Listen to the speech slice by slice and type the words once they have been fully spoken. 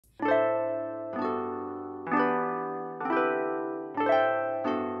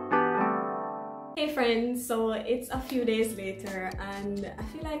Hey friends, so it's a few days later and I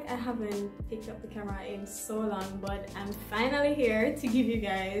feel like I haven't picked up the camera in so long, but I'm finally here to give you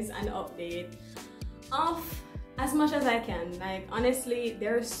guys an update of as much as I can. Like, honestly,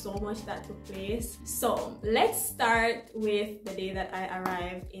 there's so much that took place. So let's start with the day that I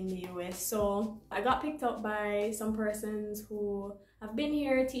arrived in the US. So I got picked up by some persons who have been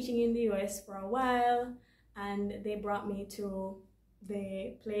here teaching in the US for a while, and they brought me to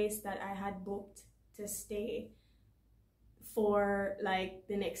the place that I had booked to stay for like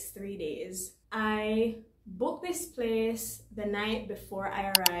the next 3 days. I booked this place the night before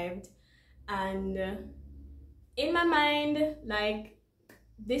I arrived, and in my mind, like,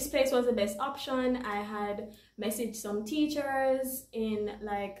 this place was the best option. I had messaged some teachers in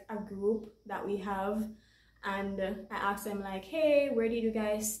like a group that we have, and I asked them like, hey, where did you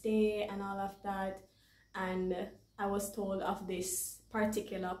guys stay and all of that, and I was told of this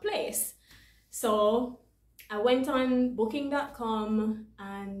particular place. So I went on booking.com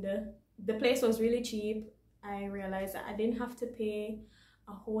and the place was really cheap. I realized that I didn't have to pay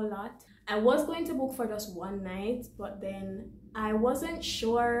a whole lot. I was going to book for just one night, but then I wasn't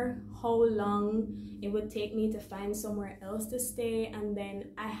sure how long it would take me to find somewhere else to stay, and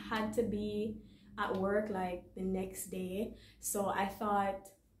then I had to be at work like the next day. So I thought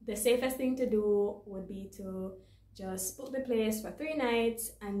the safest thing to do would be to just book the place for 3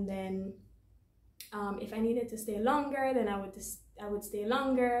 nights, and then if I needed to stay longer, then I would stay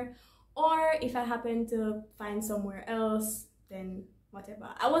longer, or if I happened to find somewhere else, then whatever.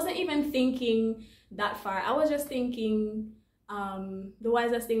 I wasn't even thinking that far. I was just thinking the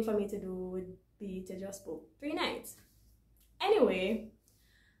wisest thing for me to do would be to just book 3 nights. Anyway,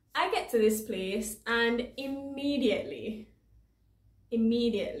 I get to this place and immediately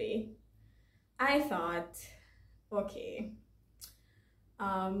I thought, okay,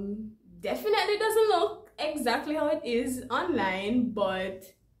 definitely doesn't look exactly how it is online, but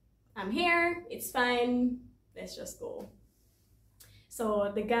I'm here, it's fine, let's just go.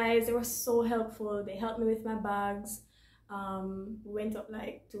 So the guys, they were so helpful. They helped me with my bags. We went up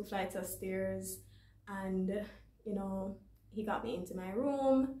like 2 flights of stairs, and you know, he got me into my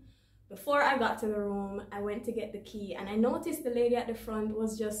room. Before I got to the room, I went to get the key, and I noticed the lady at the front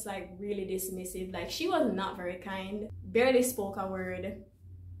was just like really dismissive. Like, she was not very kind, barely spoke a word,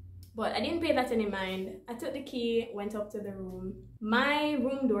 but I didn't pay that any mind. I took the key, went up to the room. My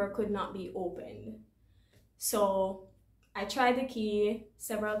room door could not be opened, so I tried the key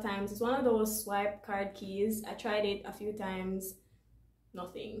several times. It's one of those swipe card keys. I tried it a few times,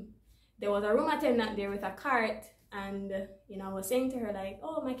 nothing. There was a room attendant there with a cart, and you know, I was saying to her like,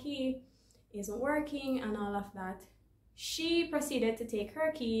 oh, my key isn't working and all of that. She proceeded to take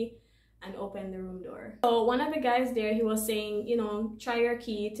her key and open the room door. So one of the guys there, he was saying, you know, try your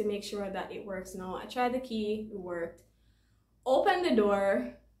key to make sure that it works now. I tried the key, it worked. Opened the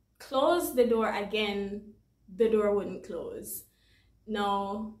door, closed the door again, the door wouldn't close.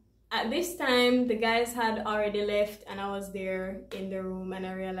 Now, at this time, the guys had already left and I was there in the room, and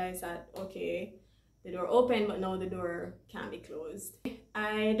I realized that, okay, the door opened, but now the door can't be closed.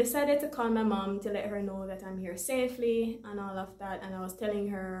 I decided to call my mom to let her know that I'm here safely and all of that, and I was telling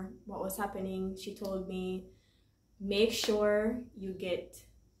her what was happening. She told me, make sure you get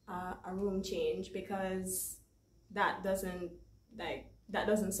a room change, because that doesn't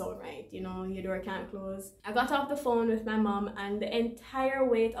sound right, you know, your door can't close. I got off the phone with my mom, and the entire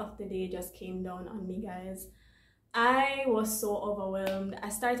weight of the day just came down on me, guys. I was so overwhelmed. I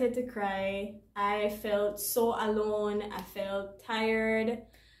started to cry. I felt so alone. I felt tired.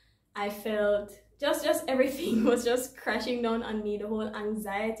 I felt just everything was just crashing down on me. The whole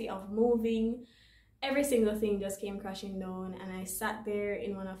anxiety of moving, every single thing just came crashing down, and I sat there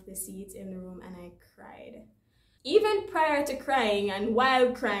in one of the seats in the room and I cried. Even prior to crying and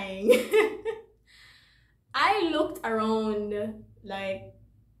while crying, I looked around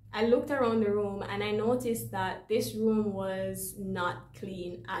the room, and I noticed that this room was not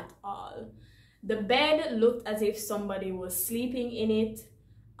clean at all. The bed looked as if somebody was sleeping in it.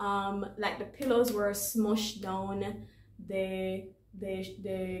 Like, the pillows were smushed down. The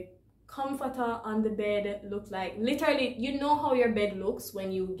comforter on the bed looked like, literally, you know how your bed looks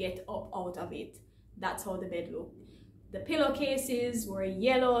when you get up out of it. That's how the bed looked. The pillowcases were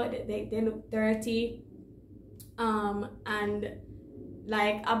yellow, they looked dirty. And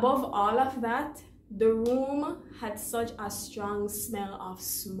like, above all of that, the room had such a strong smell of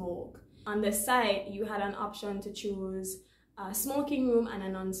smoke. On the side, you had an option to choose a smoking room and a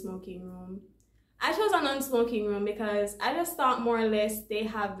non-smoking room. I chose a non-smoking room because I just thought more or less they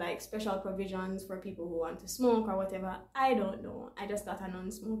have like special provisions for people who want to smoke or whatever. I don't know. I just got a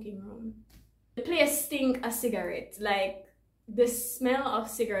non-smoking room. The place stink of cigarettes. Like, the smell of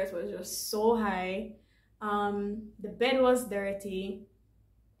cigarettes was just so high. The bed was dirty.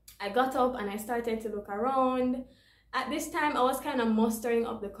 I got up and I started to look around. At this time, I was kind of mustering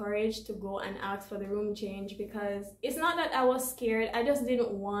up the courage to go and ask for the room change, because it's not that I was scared, I just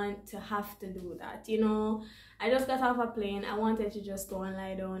didn't want to have to do that, you know. I just got off a plane, I wanted to just go and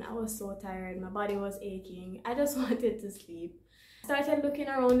lie down. I was so tired, my body was aching, I just wanted to sleep. I started looking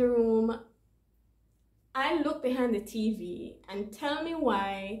around the room. I looked behind the TV, and tell me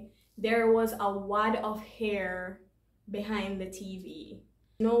why there was a wad of hair behind the TV.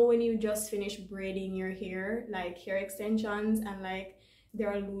 You know when you just finish braiding your hair, like hair extensions, and like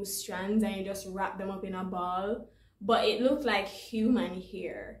there are loose strands and you just wrap them up in a ball, but it looked like human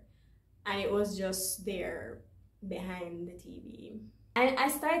hair and it was just there behind the TV. And I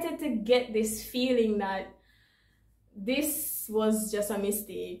started to get this feeling that this was just a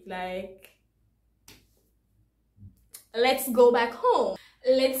mistake. Like, let's go back home,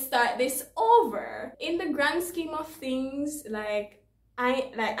 let's start this over. In the grand scheme of things,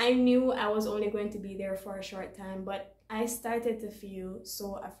 I knew I was only going to be there for a short time, but I started to feel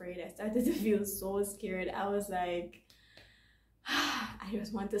so afraid. I started to feel so scared. I was like, I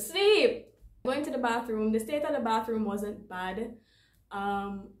just want to sleep. Going to the bathroom, the state of the bathroom wasn't bad,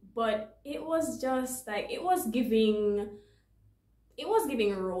 but it was just like, it was giving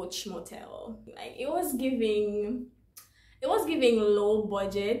Roach Motel. Like, it was giving low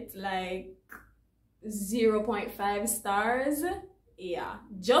budget, like 0.5 stars. Yeah,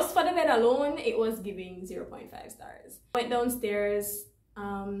 just for the bed alone, it was giving 0.5 stars. Went downstairs,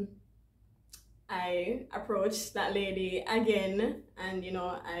 I approached that lady again, and you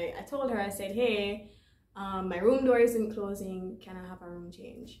know, I told her, I said, hey, my room door isn't closing, can I have a room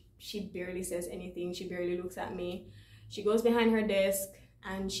change? She barely says anything, she barely looks at me. She goes behind her desk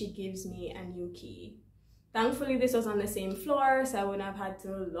and she gives me a new key. Thankfully, this was on the same floor, so I wouldn't have had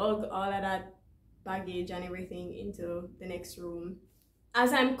to lug all of that baggage and everything into the next room.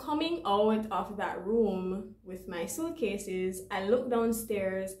 As I'm coming out of that room with my suitcases, I look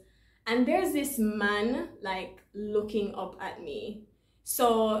downstairs and there's this man like looking up at me.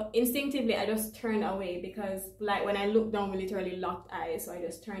 So instinctively, I just turned away, because like when I looked down, we literally locked eyes, so I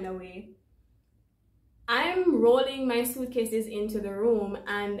just turned away. I'm rolling my suitcases into the room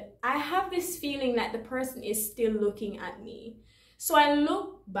and I have this feeling that the person is still looking at me. So I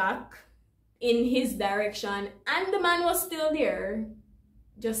look back in his direction and the man was still there,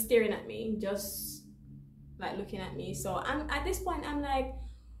 just staring at me, just like looking at me. So at this point, I'm like,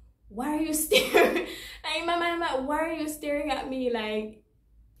 why are you staring? Like in my mind, I'm like, why are you staring at me? Like,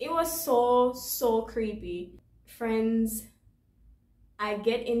 it was so creepy. Friends, I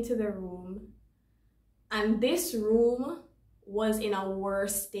get into the room, and this room was in a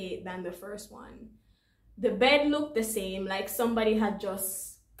worse state than the first one. The bed looked the same, like somebody had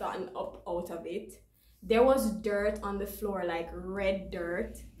just gotten up out of it. There was dirt on the floor, like red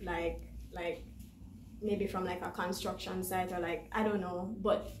dirt, like maybe from like a construction site, or like, I don't know,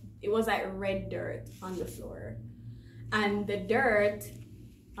 but it was like red dirt on the floor. And the dirt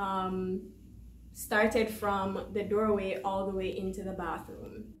started from the doorway all the way into the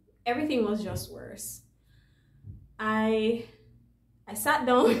bathroom. Everything was just worse. I sat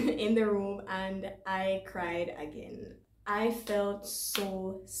down in the room and I cried again. I felt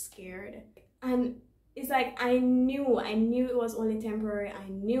so scared. And it's like, I knew it was only temporary. I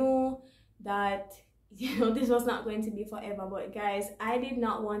knew that, you know, this was not going to be forever. But guys, I did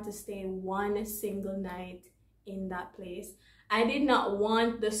not want to stay one single night in that place. I did not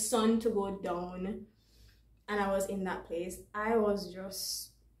want the sun to go down and I was in that place. I was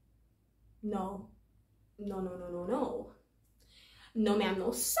just, no, ma'am,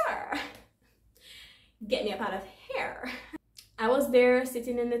 no sir, get me up out of here. I was there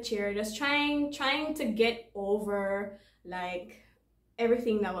sitting in the chair, just trying to get over like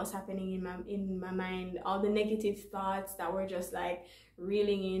everything that was happening in my mind, all the negative thoughts that were just like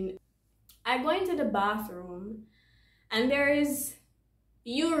reeling in. I go into the bathroom and there is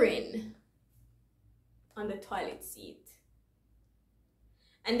urine on the toilet seat,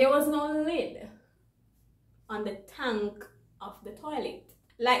 and there was no lid on the tank of the toilet.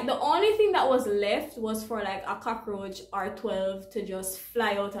 Like, the only thing that was left was for like a cockroach or 12 to just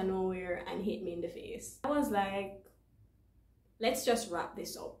fly out of nowhere and hit me in the face. I was like, let's just wrap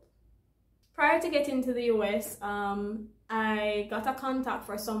this up. Prior to getting to the US, I got a contact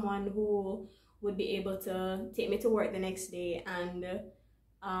for someone who would be able to take me to work the next day, and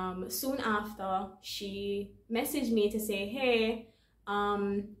soon after she messaged me to say, hey,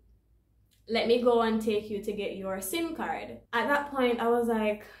 let me go and take you to get your SIM card. At that point, I was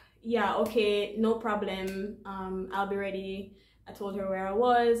like, yeah, okay, no problem, I'll be ready. I told her where I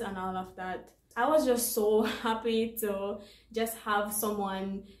was and all of that. I was just so happy to just have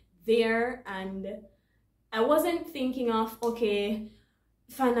someone there, and I wasn't thinking of, okay,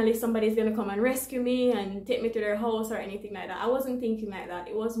 finally somebody's gonna come and rescue me and take me to their house or anything like that. I wasn't thinking like that.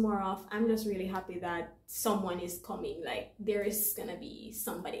 It was more of, I'm just really happy that someone is coming, like there is gonna be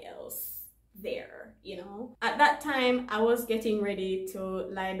somebody else there, you know. At that time I was getting ready to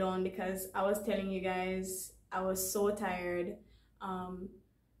lie down because I was telling you guys I was so tired.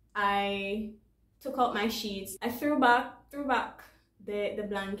 I took out my sheets, I threw back the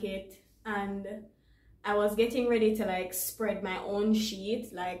blanket, and I was getting ready to like spread my own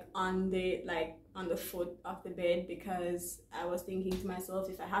sheet like on the foot of the bed, because I was thinking to myself,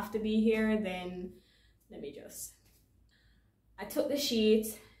 if I have to be here, then let me just. I took the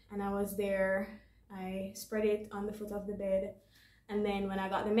sheet and I was there. I spread it on the foot of the bed, and then when I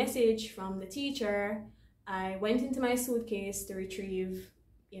got the message from the teacher, I went into my suitcase to retrieve,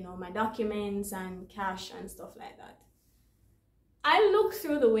 you know, my documents and cash and stuff like that. I looked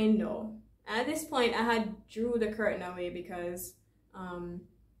through the window. At this point, I had drew the curtain away because I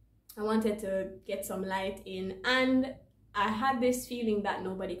wanted to get some light in, and I had this feeling that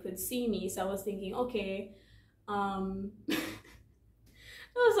nobody could see me. So I was thinking, okay, this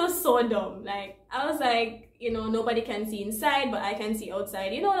was so dumb. Like, I was like, you know, nobody can see inside, but I can see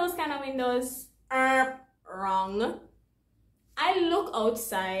outside. You know those kind of windows? Wrong. I look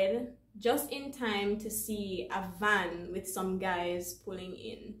outside just in time to see a van with some guys pulling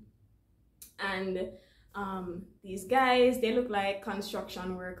in. And these guys, they look like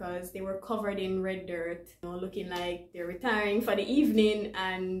construction workers. They were covered in red dirt, you know, looking like they're retiring for the evening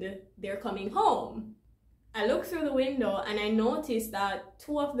and they're coming home. I looked through the window and I noticed that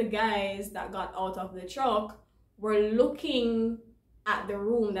two of the guys that got out of the truck were looking at the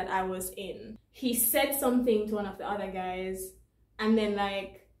room that I was in. He said something to one of the other guys, and then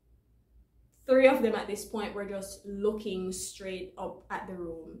like three of them at this point were just looking straight up at the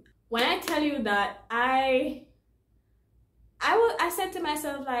room. When I tell you that I said to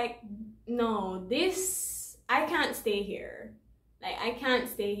myself, like, no, I can't stay here. Like, I can't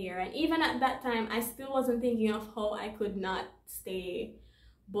stay here. And even at that time, I still wasn't thinking of how I could not stay.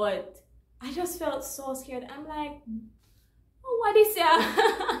 But I just felt so scared. I'm like, oh, what is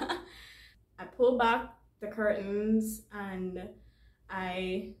that? I pulled back the curtains and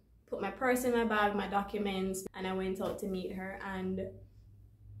I put my purse in my bag, my documents, and I went out to meet her. And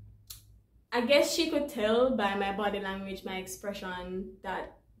I guess she could tell by my body language, my expression,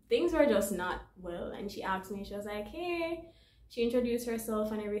 that things were just not well. And she asked me, she was like, hey, she introduced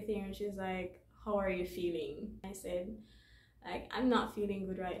herself and everything, and she's like, how are you feeling? I said, like, I'm not feeling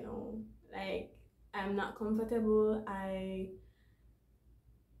good right now. Like, I'm not comfortable.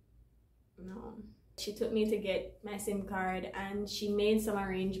 No. She took me to get my SIM card and she made some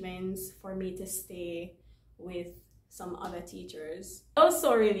arrangements for me to stay with some other teachers. I was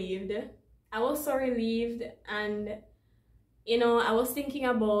so relieved. And you know, I was thinking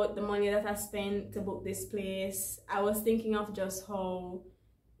about the money that I spent to book this place. I was thinking of just how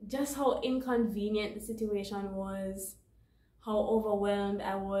inconvenient the situation was, how overwhelmed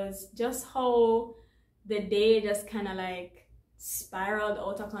I was, just how the day just kind of like spiraled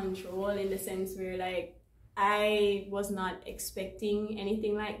out of control, in the sense where like I was not expecting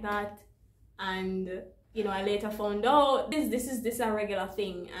anything like that. And you know, I later found out this is a regular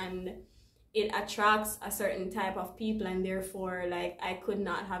thing, and it attracts a certain type of people, and therefore like I could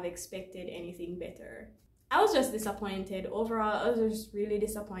not have expected anything better. I was just disappointed. Overall, I was just really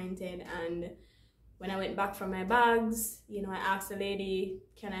disappointed. And when I went back for my bags, you know, I asked the lady,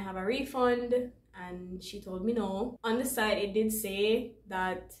 can I have a refund? And she told me no. On the side, it did say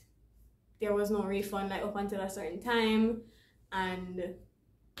that there was no refund like up until a certain time, and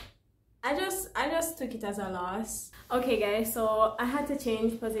I just took it as a loss. Okay guys, so I had to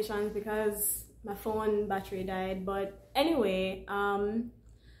change positions because my phone battery died. But anyway,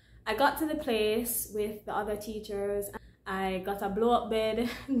 I got to the place with the other teachers. I got a blow-up bed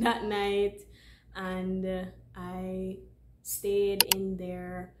that night, and I stayed in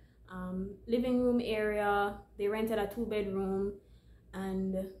their living room area. They rented a 2-bedroom,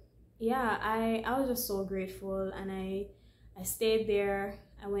 and yeah, I was just so grateful. And I stayed there.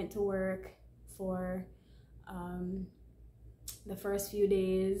 I went to work for the first few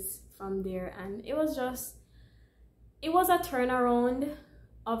days from there, and it was a turnaround,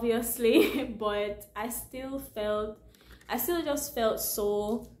 obviously. But I still just felt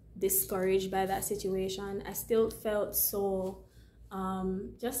so discouraged by that situation. I still felt so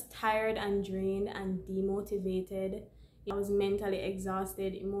just tired and drained and demotivated. I was mentally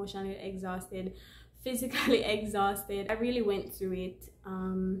exhausted, emotionally exhausted, physically exhausted. I really went through it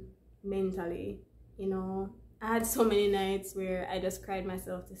mentally, you know. I had so many nights where I just cried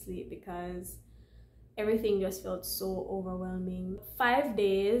myself to sleep because everything just felt so overwhelming. 5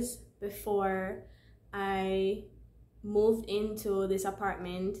 days before I moved into this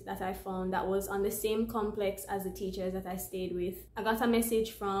apartment that I found that was on the same complex as the teachers that I stayed with, I got a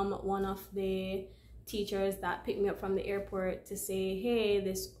message from one of the teachers that picked me up from the airport to say, hey,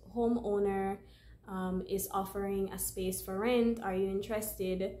 this homeowner is offering a space for rent. Are you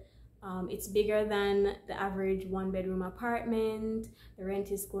interested? It's bigger than the average 1-bedroom apartment. The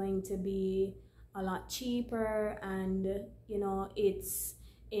rent is going to be a lot cheaper, and you know, it's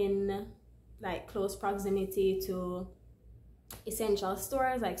in like close proximity to essential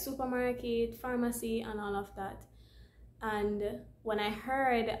stores like supermarket, pharmacy, and all of that. And when I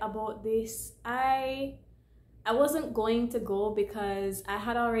heard about this, I wasn't going to go because I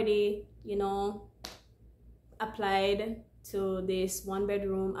had already, you know, applied to this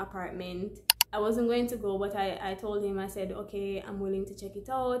 1-bedroom apartment. I wasn't going to go, but I told him, I said, okay, I'm willing to check it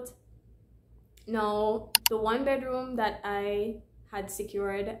out. Now, the 1-bedroom that I had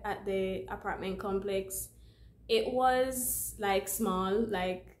secured at the apartment complex, it was like small,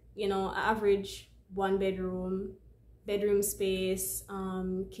 like, you know, average 1-bedroom, bedroom space,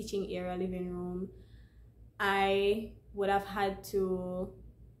 kitchen area, living room. I would have had to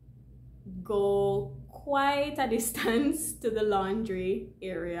go quite a distance to the laundry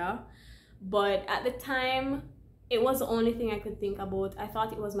area, but at the time it was the only thing I could think about. I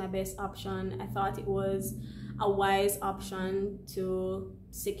thought it was my best option. I thought it was a wise option to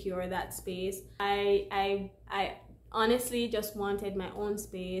secure that space. I honestly just wanted my own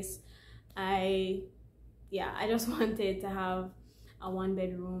space. I just wanted to have a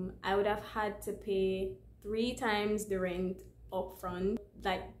 1-bedroom. I would have had to pay 3 times the rent up front.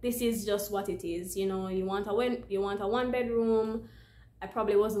 Like, this is just what it is, you know. You want a 1-bedroom. I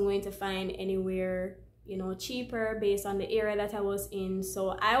probably wasn't going to find anywhere, you know, cheaper based on the area that I was in.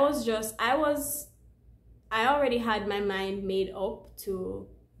 So I already had my mind made up to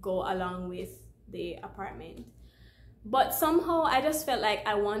go along with the apartment. But somehow I just felt like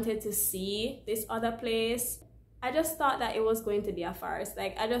I wanted to see this other place. I just thought that it was going to be a farce.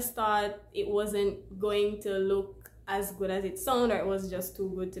 Like, I just thought it wasn't going to look as good as it sounded, or it was just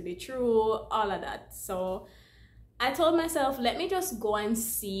too good to be true, all of that. So I told myself, let me just go and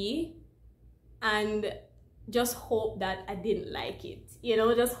see and just hope that I didn't like it. You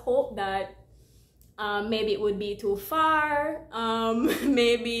know, just hope that maybe it would be too far,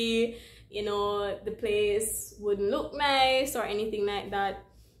 maybe, you know, the place wouldn't look nice or anything like that.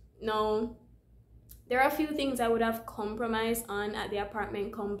 No, there are a few things I would have compromised on at the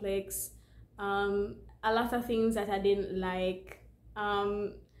apartment complex. A lot of things that I didn't like,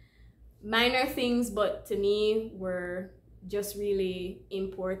 minor things, but to me were just really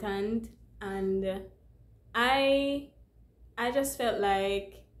important. And I just felt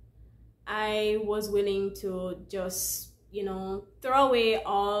like I was willing to just, you know, throw away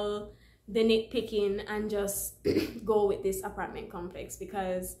all the nitpicking and just go with this apartment complex,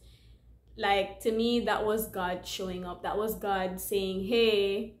 because, like, to me, that was God showing up. That was God saying,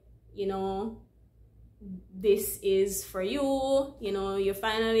 hey, you know, this is for you. You know, you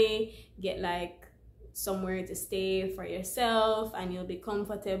finally get like somewhere to stay for yourself, and you'll be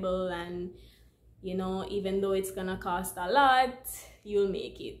comfortable, and, you know, even though it's gonna cost a lot, you'll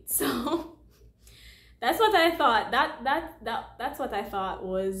make it. So that's what I thought. That's what I thought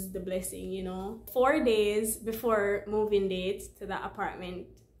was the blessing, you know. 4 days before moving date to the apartment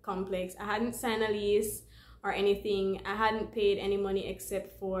complex, I hadn't signed a lease or anything. I hadn't paid any money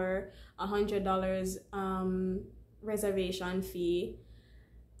except for $100 reservation fee.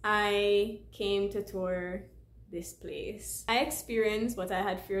 I came to tour this place. I experienced what I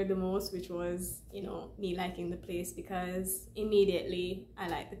had feared the most, which was, you know, me liking the place, because immediately I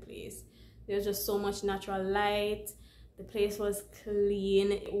liked the place. There was just so much natural light. The place was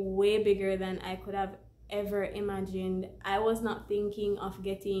clean, way bigger than I could have ever imagined. I was not thinking of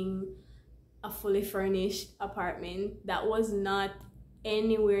getting a fully furnished apartment. That was not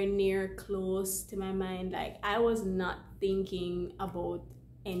anywhere near close to my mind. Like, I was not thinking about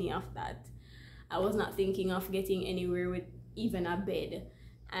any of that. I was not thinking of getting anywhere with even a bed.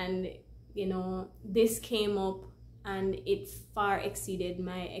 And, you know, this came up and it far exceeded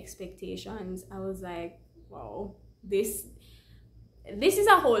my expectations. I was like, wow, this is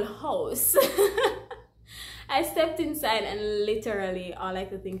a whole house. I stepped inside and literally all I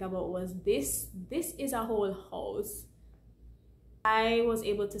could think about was this is a whole house. I was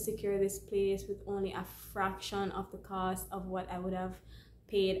able to secure this place with only a fraction of the cost of what I would have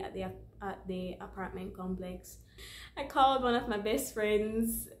paid at the apartment complex. I called one of my best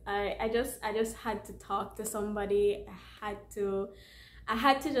friends. I just had to talk to somebody. I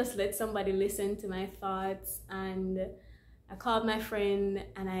had to just let somebody listen to my thoughts, and I called my friend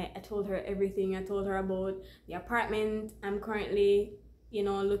and I told her everything. I told her about the apartment I'm currently,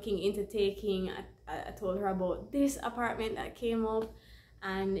 looking into taking. I told her about this apartment that came up,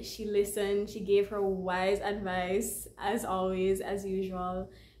 and she listened. She gave her wise advice, as always, as usual.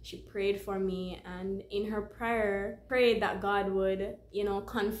 She prayed for me, and in her prayer, prayed that God would,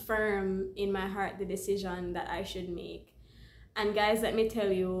 confirm in my heart the decision that I should make. And guys, let me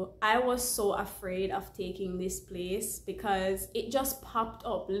tell you, I was so afraid of taking this place because it just popped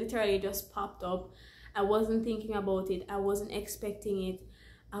up, literally just popped up. I wasn't thinking about it. I wasn't expecting it.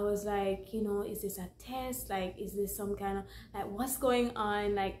 I was like, is this a test? Like, is this some kind of, like, what's going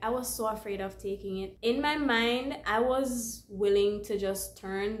on? Like, I was so afraid of taking it. In my mind, I was willing to just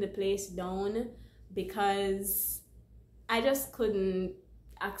turn the place down because I just couldn't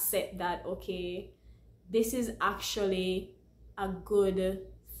accept that, okay, this is actually a good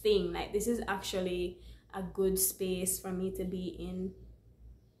thing. Like, this is actually a good space for me to be in.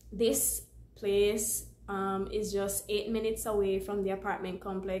 This place is just 8 minutes away from the apartment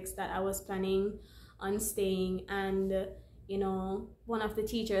complex that I was planning on staying. And one of the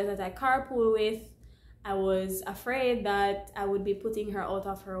teachers that I carpool with, I was afraid that I would be putting her out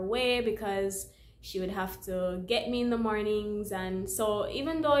of her way because she would have to get me in the mornings. And so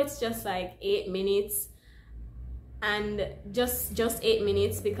even though it's just like 8 minutes, and just 8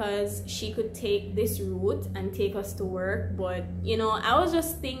 minutes, because she could take this route and take us to work, but I was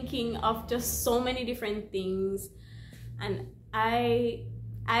just thinking of just so many different things, and I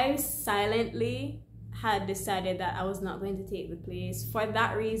silently had decided that I was not going to take the place for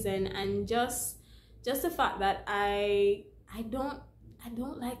that reason, and just the fact that I don't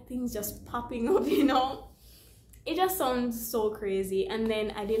like things just popping up, It just sounds so crazy. And then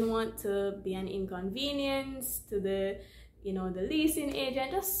I didn't want to be an inconvenience to the the leasing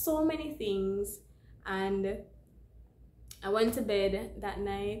agent, just so many things. And I went to bed that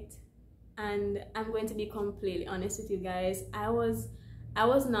night, and I'm going to be completely honest with you guys, I was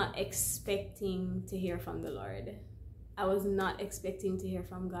not expecting to hear from the Lord. I was not expecting to hear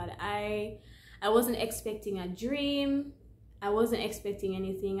from God. I wasn't expecting a dream. I wasn't expecting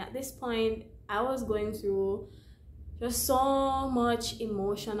anything. At this point, I was going through just so much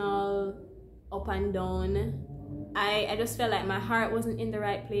emotional up and down. I just felt like my heart wasn't in the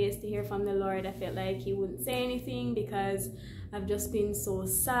right place to hear from the Lord. I felt like he wouldn't say anything because I've just been so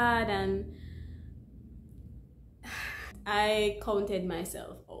sad, and I counted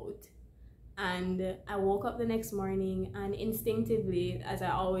myself out. And I woke up the next morning, and instinctively, as I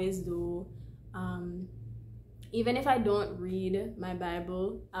always do, even if I don't read my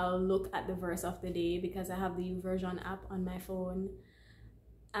Bible, I'll look at the verse of the day because I have the YouVersion app on my phone.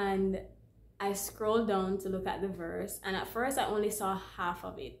 And I scrolled down to look at the verse, and at first I only saw half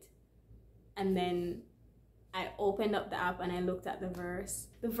of it. And then I opened up the app and I looked at the verse.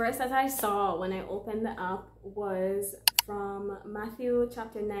 The verse that I saw when I opened the app was from Matthew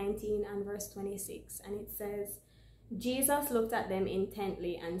chapter 19 and verse 26. And it says, Jesus looked at them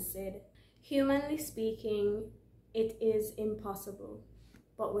intently and said, "Humanly speaking, it is impossible,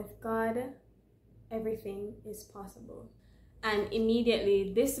 but with God, everything is possible." And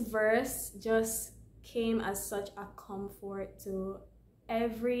immediately, this verse just came as such a comfort to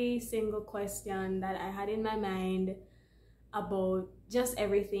every single question that I had in my mind about just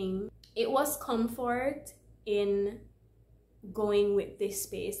everything. It was comfort in going with this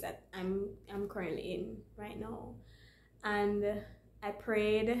space that I'm currently in right now. And I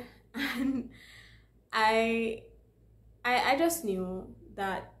prayed, and I just knew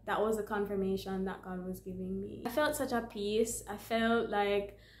that that was a confirmation that God was giving me. I felt such a peace. I felt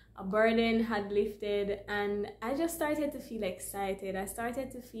like a burden had lifted, and I just started to feel excited. I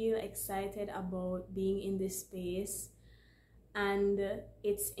started to feel excited about being in this space, and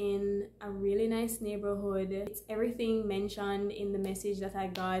it's in a really nice neighborhood. It's everything mentioned in the message that I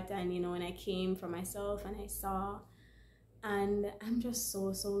got, and when I came for myself and I saw, and I'm just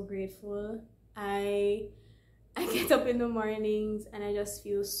so grateful. I get up in the mornings and I just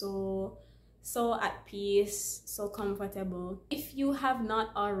feel so at peace, so comfortable. If you have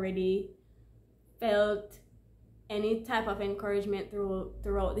not already felt any type of encouragement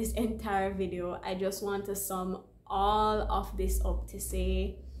throughout this entire video, I just want to sum all of this up to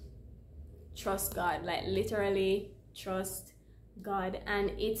say, trust God. Like, literally trust God.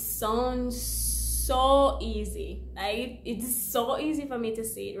 And it sounds so easy. Like, it's so easy for me to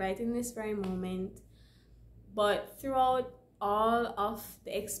say it right in this very moment. But throughout all of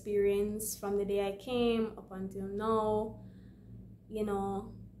the experience from the day I came up until now, you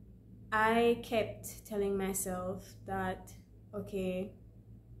know, I kept telling myself that, okay,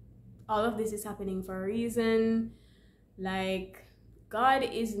 all of this is happening for a reason. Like, God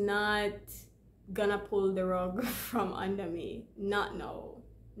is not gonna pull the rug from under me. Not no.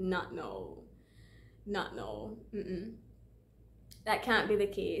 Not no. Not no. That can't be the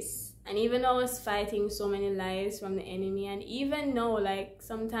case. And even though I was fighting so many lies from the enemy, and even though, like,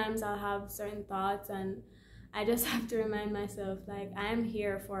 sometimes I'll have certain thoughts and I just have to remind myself, like, I'm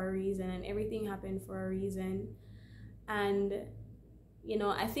here for a reason and everything happened for a reason. And, you know,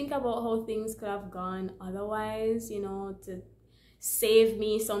 I think about how things could have gone otherwise, you know, to save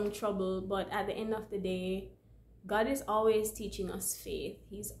me some trouble. But at the end of the day, God is always teaching us faith.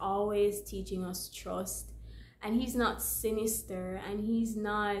 He's always teaching us trust. And he's not sinister, and he's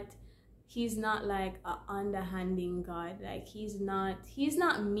not like a underhanding God. Like, he's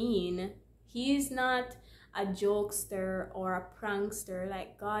not mean. He's not a jokester or a prankster.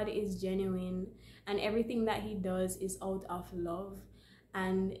 Like, God is genuine, and everything that he does is out of love.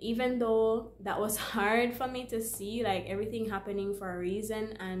 And even though that was hard for me to see, like, everything happening for a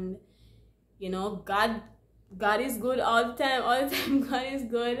reason, and, you know, God is good all the time. God is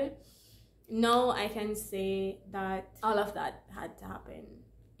good. No, I can say that all of that had to happen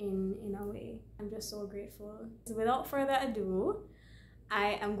in a way. I'm just so grateful. So without further ado,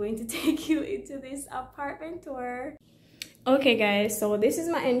 I am going to take you into this apartment tour. Okay guys, so this is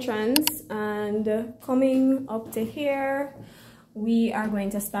my entrance, and coming up to here, we are going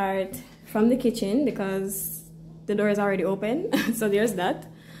to start from the kitchen because the door is already open. So there's that.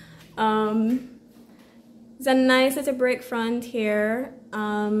 It's a nice little brick front here.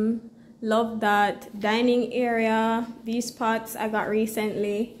 Love that dining area. These pots I got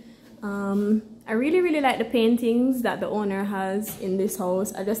recently. I really like the paintings that the owner has in this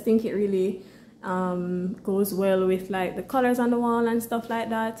house. I just think it really goes well with, like, the colors on the wall and stuff like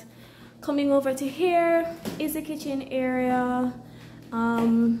that. Coming over to here is the kitchen area.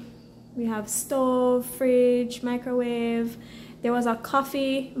 We have stove, fridge, microwave. There was a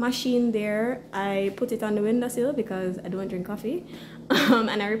coffee machine there. I put it on the windowsill because I don't drink coffee.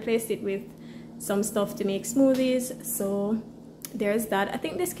 And I replaced it with some stuff to make smoothies. So there's that. I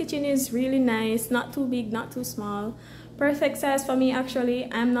think this kitchen is really nice. Not too big, not too small. Perfect size for me,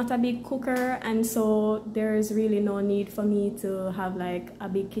 actually. I'm not a big cooker, and so there's really no need for me to have, like, a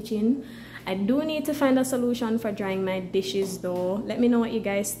big kitchen. I do need to find a solution for drying my dishes though. Let me know what you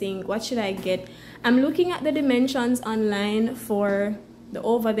guys think. What should I get? I'm looking at the dimensions online for the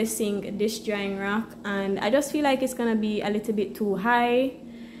over the sink dish drying rack, and I just feel like it's gonna be a little bit too high.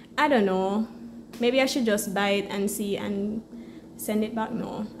 I don't know. Maybe I should just buy it and see and send it back.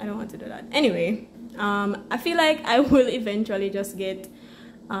 No, I don't want to do that. Anyway, I feel like I will eventually just get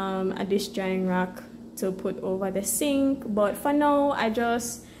a dish drying rack to put over the sink, but for now I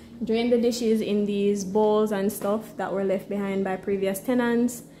just drain the dishes in these bowls and stuff that were left behind by previous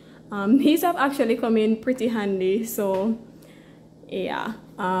tenants. These have actually come in pretty handy, so yeah.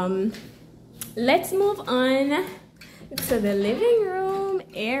 Let's move on to the living room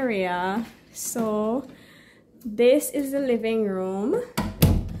area. So this is the living room.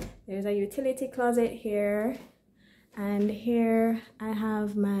 There's a utility closet here, and here I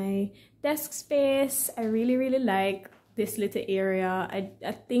have my desk space. I really like this little area.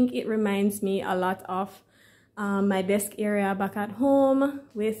 I think it reminds me a lot of my desk area back at home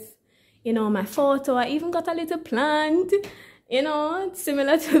with, you know, my photo. I even got a little plant, you know,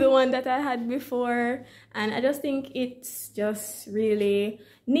 similar to the one that I had before, and I just think it's just really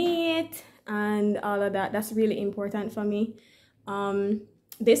neat and all of that. That's really important for me.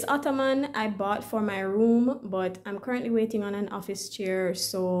 This ottoman I bought for my room, but I'm currently waiting on an office chair,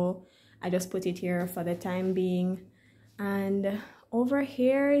 so I just put it here for the time being. And over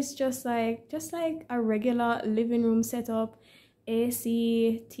here is just like a regular living room setup.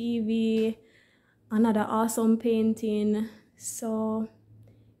 AC, TV, another awesome painting. So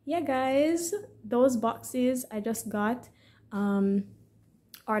yeah guys, those boxes I just got.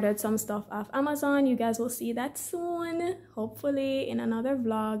 Ordered some stuff off Amazon. You guys will see that soon, hopefully in another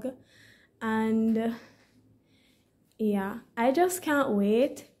vlog. And yeah, I just can't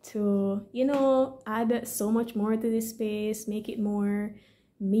wait to, you know, add so much more to this space, make it more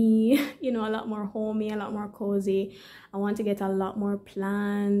me, you know, a lot more homey, a lot more cozy. I want to get a lot more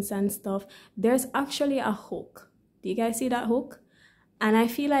plants and stuff. There's actually a hook. Do you guys see that hook? And I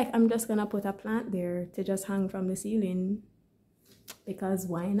feel like I'm just gonna put a plant there to just hang from the ceiling, because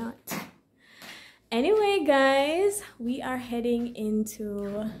why not? Anyway, guys, we are heading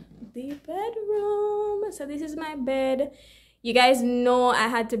into the bedroom. So this is my bed. You guys know I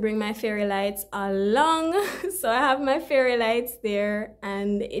had to bring my fairy lights along. So I have my fairy lights there,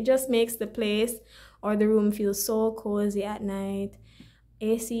 and it just makes the place or the room feel so cozy at night.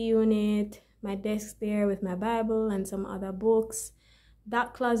 AC unit, my desk there with my Bible and some other books.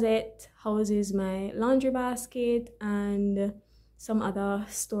 That closet houses my laundry basket and some other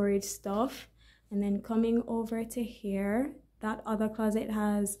storage stuff. And then coming over to here, that other closet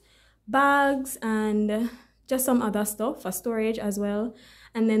has bags and just some other stuff for storage as well.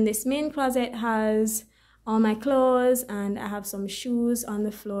 And then this main closet has all my clothes, and I have some shoes on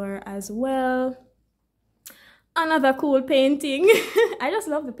the floor as well. Another cool painting. I just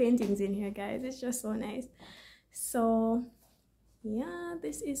love the paintings in here, guys. It's just so nice. So yeah,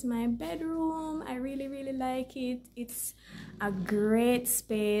 this is my bedroom. I really like it. It's a great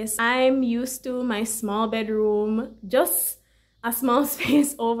space. I'm used to my small bedroom, just a small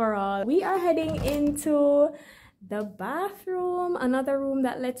space overall. We are heading into the bathroom, another room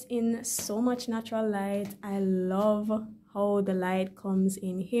that lets in so much natural light. I love how the light comes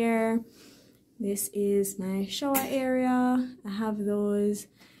in here. This is my shower area. I have those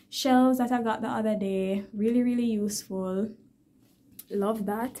shelves that I got the other day. Really useful. Love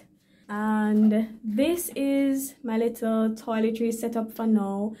that. And this is my little toiletry setup for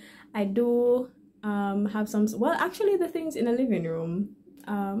now. I do have some, well, actually the things in the living room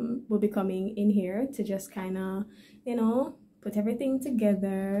will be coming in here to just kind of, you know, put everything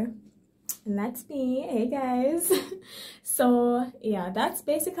together. And that's me. Hey guys. So yeah, that's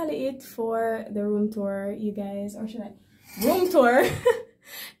basically it for the room tour, you guys. Or should I room tour?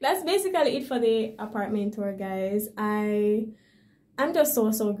 That's basically it for the apartment tour, guys. I'm just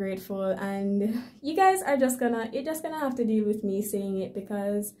so grateful, and you guys are just gonna have to deal with me saying it,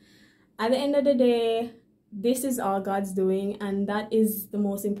 because at the end of the day, this is all God's doing, and that is the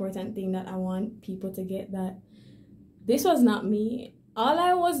most important thing that I want people to get, that this was not me. All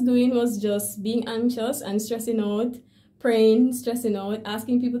I was doing was just being anxious and stressing out, praying, stressing out,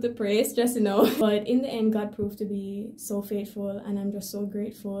 asking people to pray, stressing out. But in the end, God proved to be so faithful, and I'm just so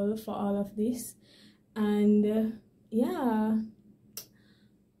grateful for all of this. And yeah,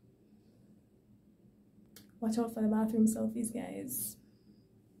 watch out for the bathroom selfies, guys.